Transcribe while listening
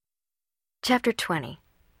Chapter 20.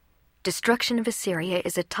 Destruction of Assyria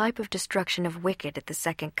is a type of destruction of wicked at the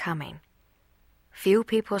second coming. Few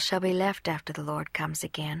people shall be left after the Lord comes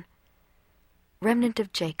again. Remnant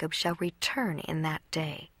of Jacob shall return in that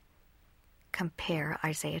day. Compare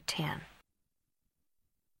Isaiah 10.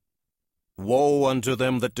 Woe unto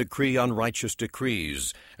them that decree unrighteous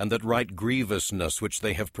decrees, and that write grievousness which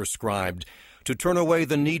they have prescribed, to turn away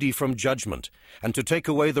the needy from judgment, and to take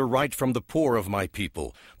away the right from the poor of my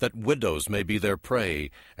people, that widows may be their prey,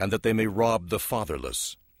 and that they may rob the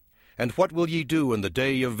fatherless. And what will ye do in the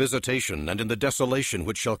day of visitation, and in the desolation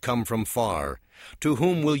which shall come from far? To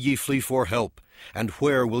whom will ye flee for help, and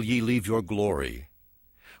where will ye leave your glory?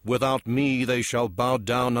 Without me they shall bow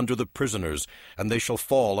down under the prisoners, and they shall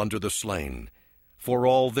fall under the slain. For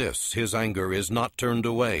all this his anger is not turned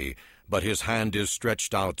away, but his hand is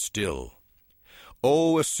stretched out still.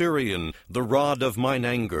 O Assyrian, the rod of mine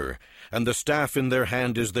anger, and the staff in their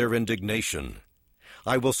hand is their indignation.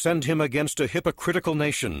 I will send him against a hypocritical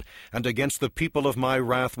nation, and against the people of my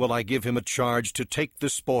wrath will I give him a charge to take the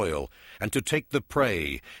spoil, and to take the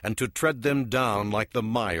prey, and to tread them down like the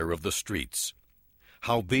mire of the streets.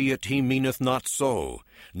 Howbeit he meaneth not so,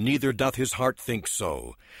 neither doth his heart think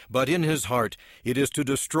so, but in his heart it is to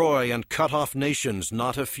destroy and cut off nations,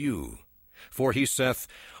 not a few. For he saith,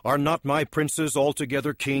 Are not my princes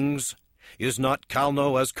altogether kings? Is not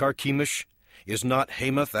Calno as Carchemish? Is not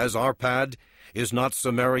Hamath as Arpad? Is not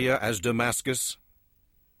Samaria as Damascus?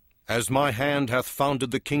 As my hand hath founded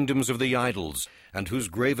the kingdoms of the idols, and whose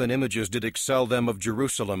graven images did excel them of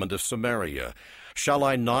Jerusalem and of Samaria, shall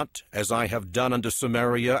I not, as I have done unto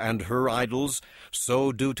Samaria and her idols,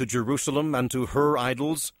 so do to Jerusalem and to her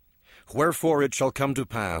idols? Wherefore it shall come to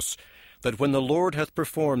pass, that when the Lord hath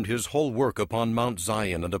performed his whole work upon Mount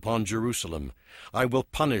Zion and upon Jerusalem, I will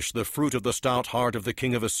punish the fruit of the stout heart of the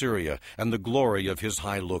king of Assyria, and the glory of his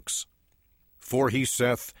high looks. For he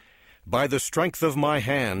saith, By the strength of my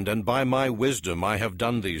hand and by my wisdom I have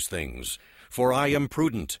done these things. For I am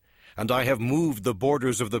prudent, and I have moved the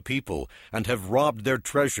borders of the people, and have robbed their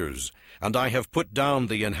treasures, and I have put down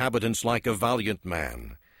the inhabitants like a valiant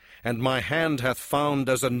man. And my hand hath found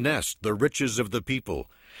as a nest the riches of the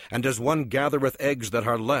people, and as one gathereth eggs that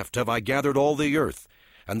are left have I gathered all the earth,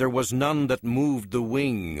 and there was none that moved the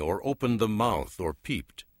wing, or opened the mouth, or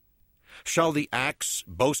peeped. Shall the axe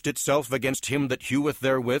boast itself against him that heweth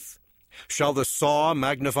therewith? Shall the saw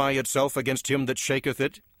magnify itself against him that shaketh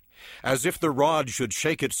it? As if the rod should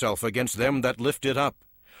shake itself against them that lift it up,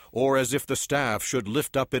 or as if the staff should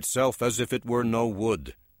lift up itself as if it were no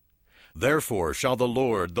wood. Therefore shall the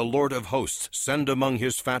Lord of hosts, send among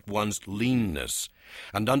his fat ones leanness,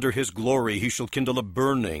 and under his glory he shall kindle a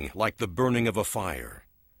burning like the burning of a fire.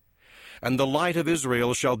 And the light of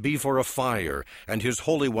Israel shall be for a fire, and his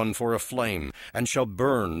Holy One for a flame, and shall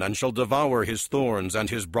burn, and shall devour his thorns and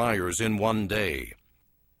his briars in one day.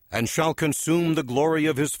 And shall consume the glory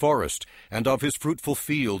of his forest, and of his fruitful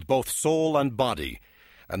field, both soul and body,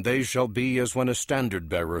 and they shall be as when a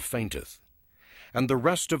standard-bearer fainteth. And the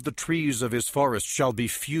rest of the trees of his forest shall be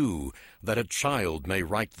few, that a child may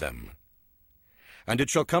write them. And it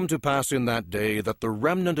shall come to pass in that day that the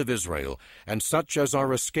remnant of Israel, and such as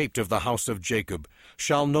are escaped of the house of Jacob,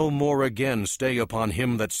 shall no more again stay upon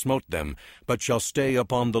him that smote them, but shall stay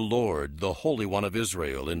upon the Lord, the Holy One of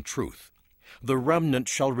Israel, in truth. The remnant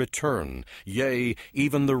shall return, yea,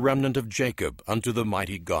 even the remnant of Jacob, unto the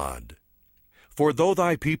mighty God. For though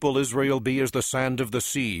thy people Israel be as the sand of the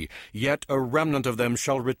sea, yet a remnant of them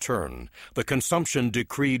shall return. The consumption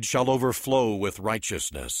decreed shall overflow with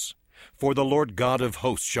righteousness. For the Lord God of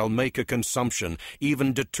hosts shall make a consumption,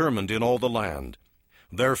 even determined in all the land.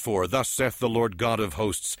 Therefore thus saith the Lord God of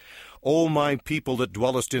hosts, O my people that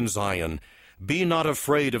dwellest in Zion, be not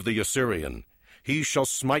afraid of the Assyrian. He shall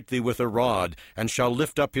smite thee with a rod, and shall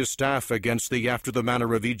lift up his staff against thee after the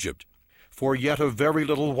manner of Egypt. For yet a very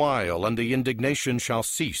little while, and the indignation shall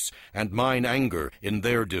cease, and mine anger in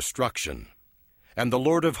their destruction. And the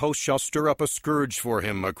Lord of hosts shall stir up a scourge for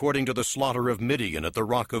him, according to the slaughter of Midian at the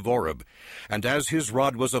rock of Oreb. And as his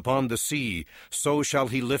rod was upon the sea, so shall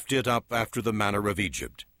he lift it up after the manner of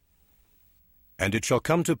Egypt. And it shall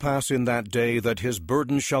come to pass in that day that his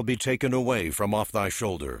burden shall be taken away from off thy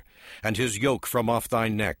shoulder, and his yoke from off thy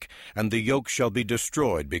neck, and the yoke shall be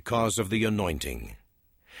destroyed because of the anointing.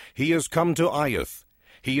 He is come to Aiath,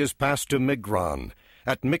 he is passed to Migron,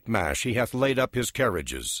 at Michmash he hath laid up his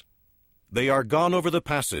carriages. They are gone over the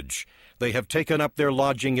passage, they have taken up their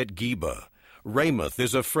lodging at Geba. Ramoth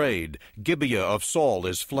is afraid, Gibeah of Saul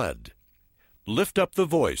is fled. Lift up the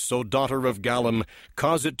voice, O daughter of Gallim,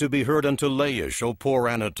 cause it to be heard unto Laish, O poor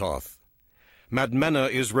Anatoth. Madmenna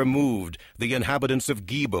is removed, the inhabitants of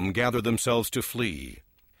Gebim gather themselves to flee.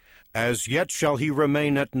 As yet shall he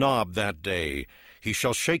remain at Nob that day. He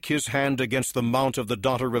shall shake his hand against the mount of the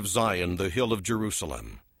daughter of Zion, the hill of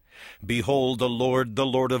Jerusalem. Behold, the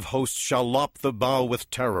Lord of hosts, shall lop the bough with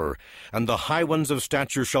terror, and the high ones of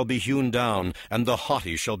stature shall be hewn down, and the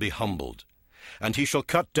haughty shall be humbled. And he shall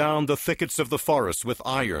cut down the thickets of the forest with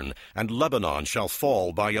iron, and Lebanon shall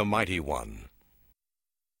fall by a mighty one.